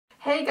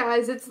Hey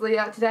guys, it's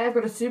Leah. Today I've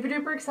got a super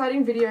duper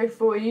exciting video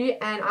for you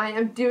and I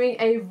am doing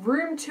a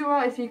room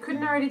tour. If you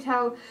couldn't already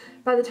tell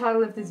by the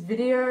title of this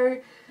video,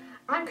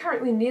 I'm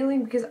currently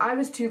kneeling because I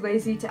was too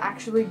lazy to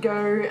actually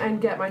go and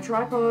get my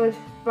tripod,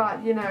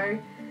 but you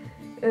know,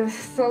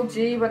 so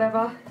gee,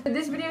 whatever.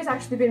 This video has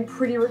actually been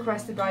pretty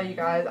requested by you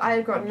guys. I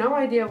have got no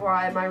idea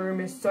why my room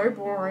is so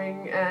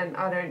boring and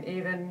I don't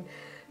even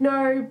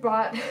know,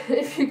 but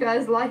if you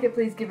guys like it,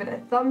 please give it a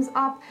thumbs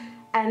up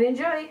and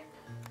enjoy.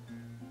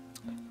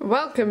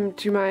 Welcome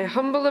to my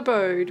humble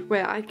abode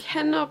where I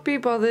cannot be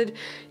bothered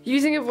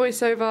using a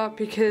voiceover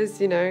because,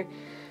 you know,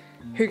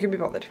 who can be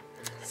bothered?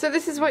 So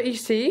this is what you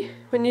see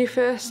when you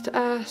first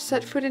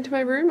set foot into my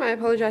room. I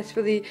apologise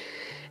for the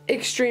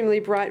extremely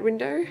bright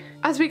window.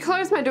 As we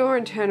close my door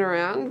and turn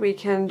around, we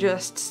can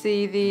just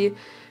see the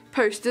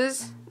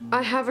posters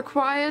I have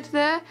acquired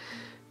there.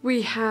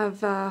 We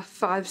have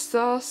Five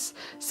Sauce,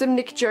 some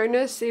Nick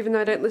Jonas, even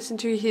though I don't listen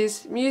to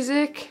his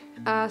music,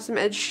 some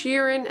Ed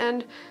Sheeran,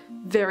 and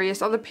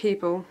various other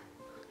people.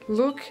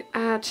 Look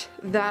at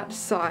that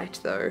sight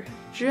though.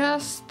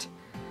 Just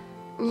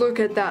look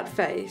at that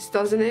face.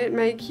 Doesn't it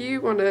make you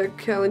want to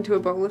curl into a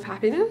bowl of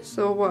happiness?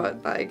 Or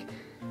what? Like,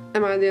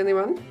 am I the only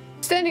one?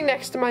 Standing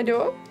next to my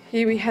door,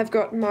 here we have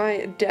got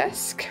my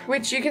desk,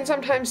 which you can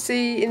sometimes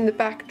see in the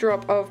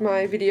backdrop of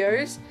my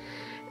videos.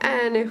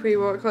 And if we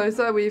walk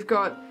closer, we've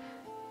got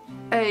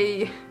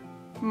a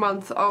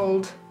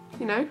month-old,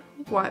 you know,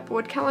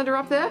 whiteboard calendar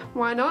up there.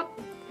 Why not?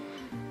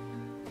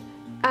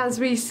 As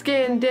we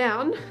scan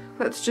down,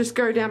 let's just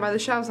go down by the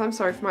shelves. I'm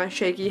sorry for my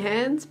shaky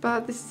hands,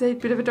 but this is a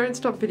bit of a don't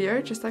stop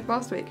video, just like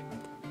last week.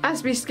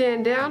 As we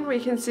scan down, we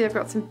can see I've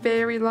got some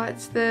fairy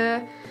lights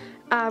there.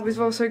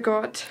 We've also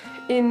got,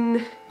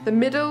 in the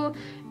middle,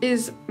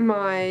 is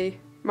my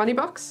money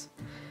box.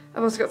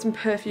 I've also got some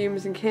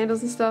perfumes and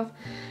candles and stuff.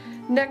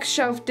 Next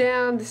shelf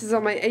down, this is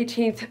on my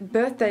 18th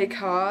birthday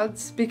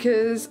cards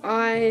because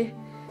I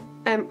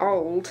am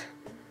old.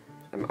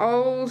 I'm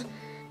old.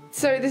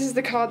 So this is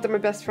the card that my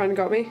best friend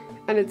got me,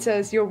 and it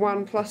says, "You're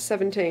 1 plus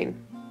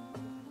 17.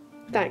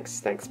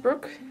 Thanks,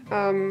 Brooke.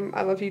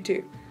 I love you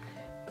too.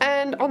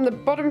 And on the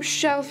bottom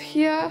shelf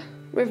here,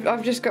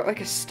 I've just got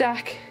like a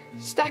stack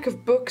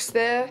of books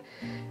there.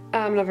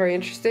 Not very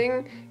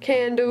interesting.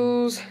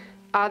 Candles.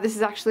 This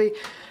is actually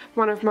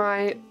one of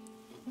my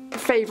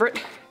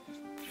favourite.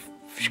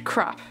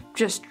 Crap,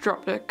 just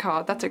dropped a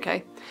card, that's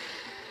okay.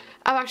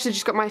 I've actually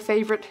just got my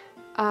favourite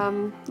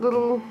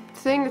little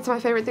thing, it's my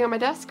favourite thing on my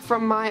desk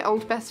from my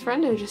old best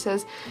friend, and it just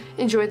says,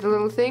 "Enjoy the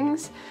little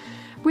things,"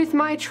 with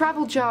my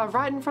travel jar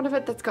right in front of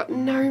it that's got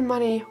no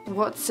money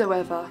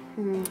whatsoever.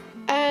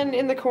 And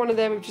in the corner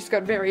there we've just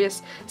got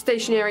various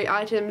stationery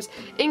items,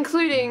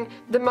 including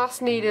the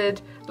must-needed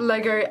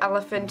Lego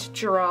elephant,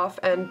 giraffe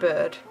and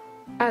bird.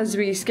 As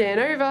we scan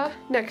over,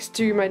 next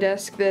to my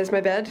desk there's my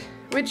bed,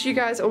 which you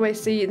guys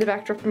always see in the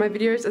backdrop of my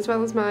videos, as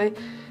well as my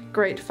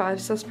great 5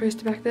 Sauce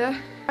poster back there.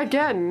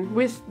 Again,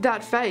 with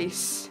that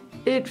face,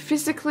 it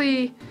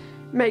physically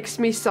makes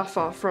me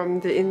suffer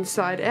from the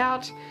inside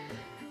out,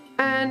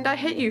 and I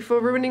hate you for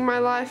ruining my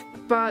life,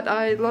 but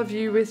I love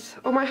you with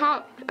all my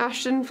heart.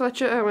 Ashton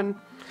Fletcher Owen,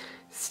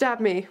 stab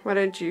me, why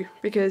don't you,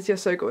 because you're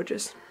so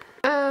gorgeous.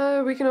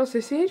 We can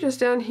also see just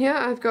down here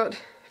I've got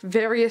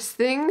various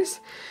things.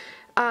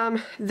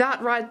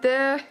 That right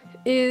there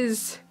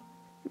is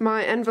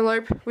my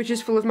envelope, which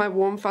is full of my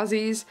warm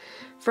fuzzies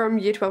from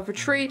Year 12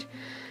 retreat.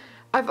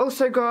 I've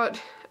also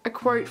got a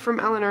quote from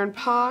Eleanor and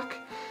Park,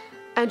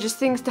 and just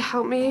things to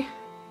help me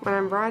when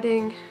I'm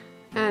writing,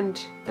 and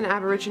an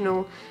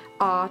Aboriginal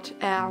art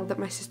owl that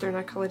my sister and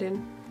I coloured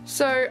in.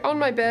 So on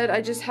my bed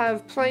I just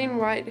have plain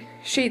white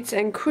sheets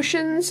and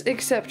cushions,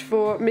 except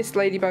for Miss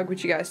Ladybug,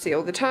 which you guys see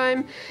all the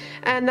time.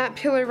 And that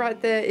pillow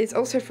right there is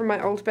also from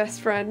my old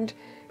best friend,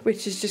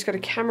 which has just got a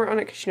camera on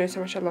it because she knows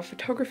how much I love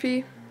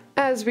photography.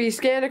 As we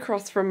scan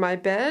across from my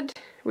bed,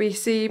 we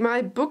see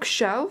my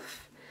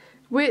bookshelf,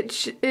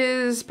 which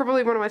is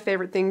probably one of my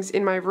favourite things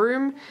in my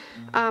room.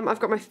 I've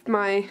got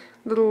my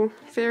little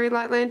fairy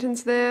light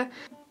lanterns there.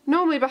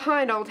 Normally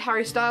behind old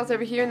Harry Styles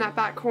over here in that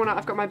back corner,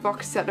 I've got my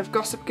box set of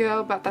Gossip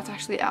Girl, but that's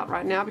actually out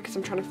right now because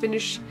I'm trying to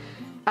finish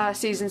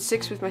season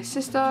 6 with my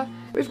sister.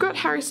 We've got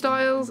Harry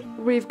Styles,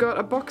 we've got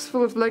a box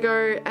full of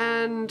Lego,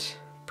 and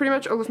pretty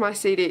much all of my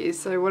CDs.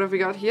 So what have we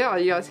got here? Oh,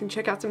 you guys can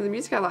check out some of the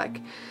music I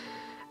like.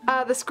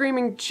 The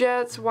Screaming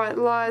Jets, White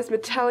Lies,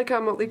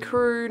 Metallica, Motley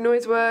Crue,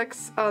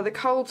 Noiseworks, The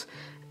Cult,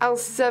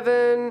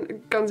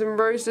 L7, Guns N'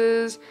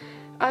 Roses,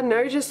 I don't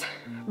know, just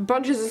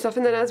bunches of stuff.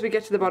 And then as we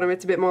get to the bottom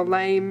it's a bit more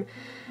lame,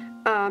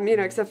 you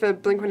know, except for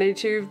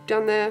Blink-182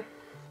 down there.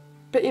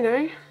 But you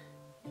know,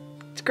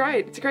 it's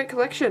great. It's a great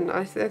collection.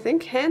 I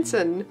think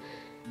Hanson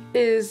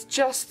is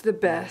just the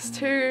best.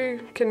 Who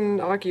can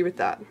argue with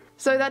that?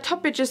 So that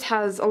top bit just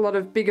has a lot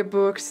of bigger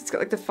books. It's got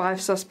like the 5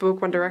 Sauce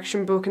book, One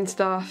Direction book and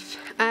stuff.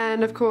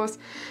 And of course,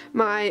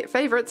 my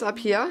favourites up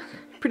here,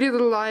 Pretty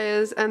Little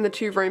Liars and the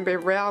 2 Rainbow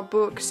Rowell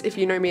books. If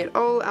you know me at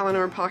all,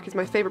 Eleanor and Park is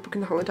my favourite book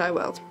in the whole entire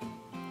world.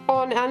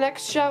 On our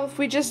next shelf,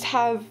 we just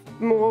have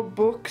more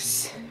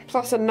books,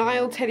 plus a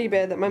Nile teddy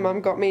bear that my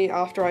mum got me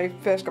after I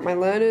first got my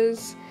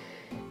learners,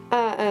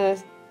 and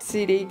a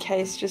CD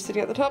case just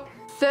sitting at the top.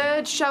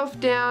 Third shelf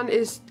down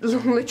is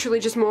literally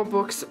just more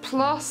books,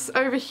 plus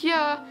over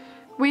here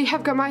we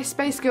have got my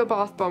Space Girl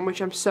bath bomb,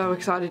 which I'm so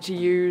excited to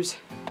use,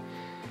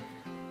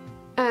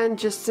 and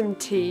just some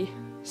tea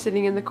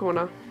sitting in the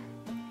corner.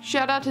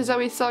 Shout out to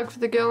Zoe Sugg for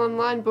the Girl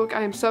Online book.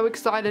 I am so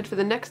excited for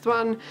the next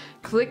one.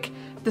 Click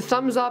the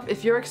thumbs up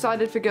if you're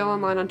excited for Girl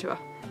Online on tour.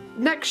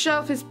 Next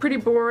shelf is pretty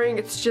boring.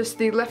 It's just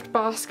the left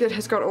basket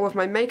has got all of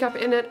my makeup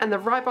in it, and the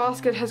right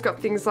basket has got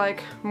things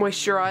like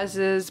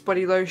moisturizers,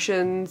 body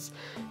lotions,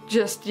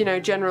 just, you know,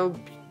 general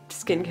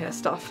skincare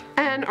stuff.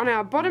 And on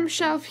our bottom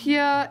shelf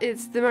here,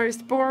 it's the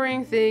most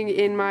boring thing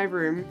in my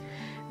room.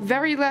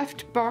 Very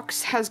left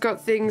box has got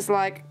things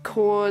like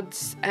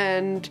cords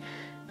and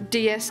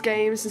DS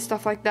games and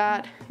stuff like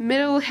that.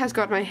 Middle has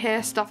got my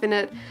hair stuff in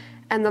it,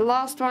 and the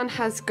last one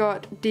has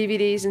got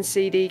DVDs and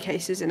CD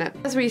cases in it.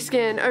 As we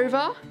scan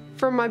over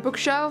from my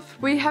bookshelf,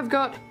 we have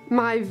got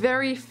my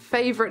very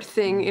favorite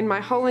thing in my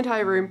whole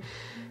entire room,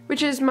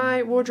 which is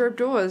my wardrobe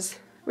doors,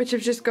 which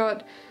have just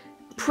got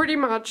pretty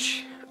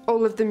much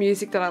all of the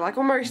music that I like,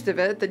 or most of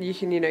it, that you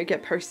can, you know,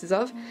 get posters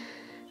of.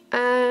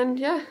 And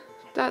yeah,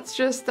 that's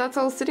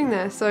all sitting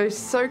there, so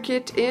soak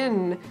it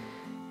in,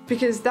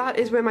 because that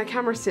is where my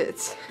camera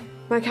sits.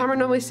 My camera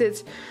normally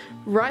sits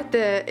right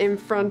there in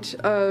front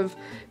of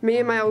me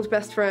and my old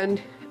best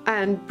friend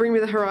and Bring Me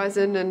the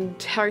Horizon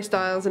and Harry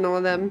Styles and all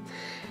of them.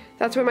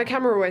 That's where my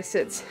camera always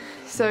sits.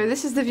 So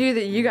this is the view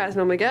that you guys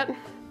normally get.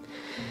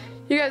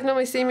 You guys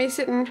normally see me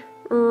sitting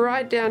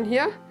right down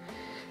here,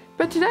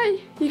 but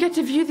today you get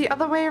to view the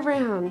other way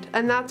around,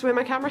 and that's where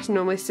my camera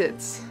normally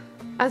sits.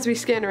 As we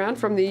scan around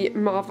from the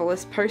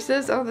marvelous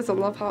posters, oh, there's a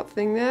love heart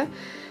thing there.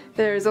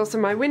 There is also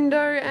my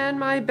window and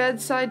my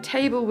bedside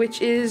table,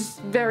 which is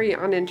very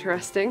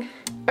uninteresting.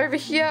 Over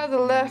here, the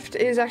left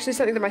is actually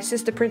something that my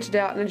sister printed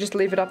out, and I just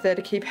leave it up there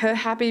to keep her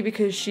happy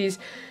because she's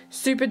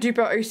super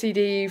duper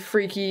OCD,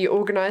 freaky,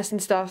 organized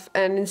and stuff,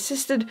 and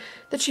insisted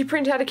that she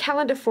print out a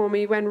calendar for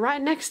me when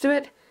right next to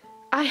it,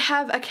 I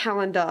have a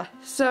calendar.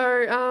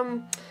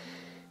 So,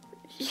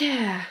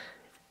 yeah.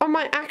 On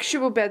my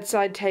actual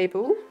bedside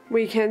table,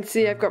 we can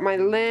see I've got my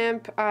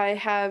lamp. I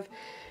have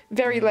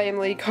very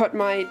lamely got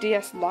my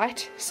DS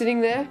Lite sitting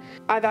there.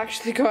 I've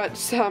actually got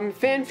some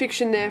fan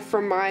fiction there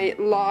from my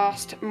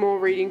last more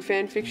reading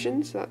fan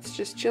fiction, so that's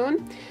just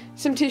chilling.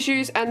 Some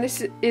tissues, and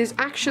this is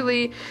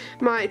actually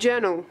my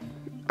journal.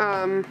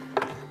 Not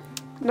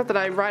that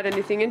I write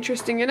anything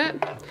interesting in it.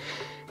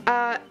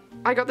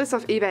 I got this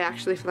off eBay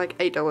actually for like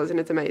 $8, and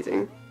it's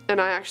amazing.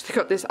 And I actually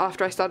got this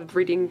after I started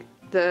reading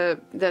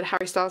the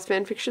Harry Styles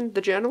fan fiction,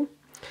 the journal.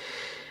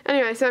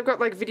 Anyway, so I've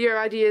got like video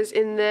ideas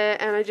in there,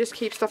 and I just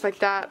keep stuff like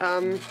that,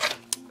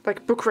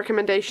 like book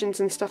recommendations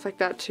and stuff like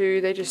that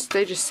too. They just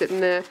sit in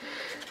there.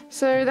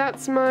 So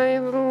that's my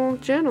little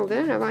journal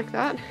there. I like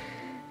that.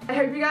 I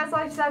hope you guys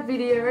liked that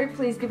video.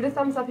 Please give it a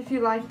thumbs up if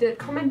you liked it.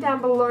 Comment down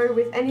below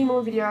with any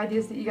more video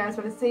ideas that you guys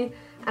want to see,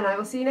 and I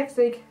will see you next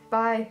week.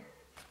 Bye.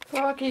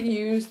 Fucking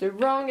used the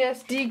wrong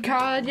SD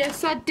card.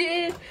 Yes, I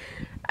did.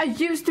 I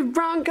used the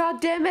wrong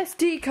goddamn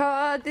SD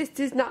card. This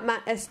is not my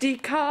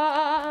SD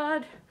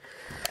card.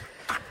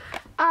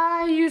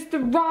 I used the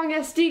wrong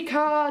SD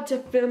card to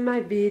film my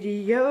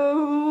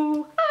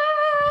video.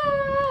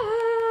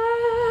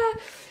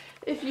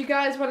 If you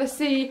guys want to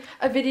see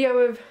a video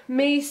of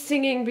me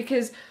singing,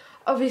 because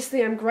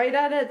obviously I'm great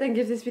at it, then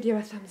give this video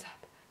a thumbs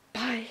up.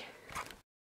 Bye.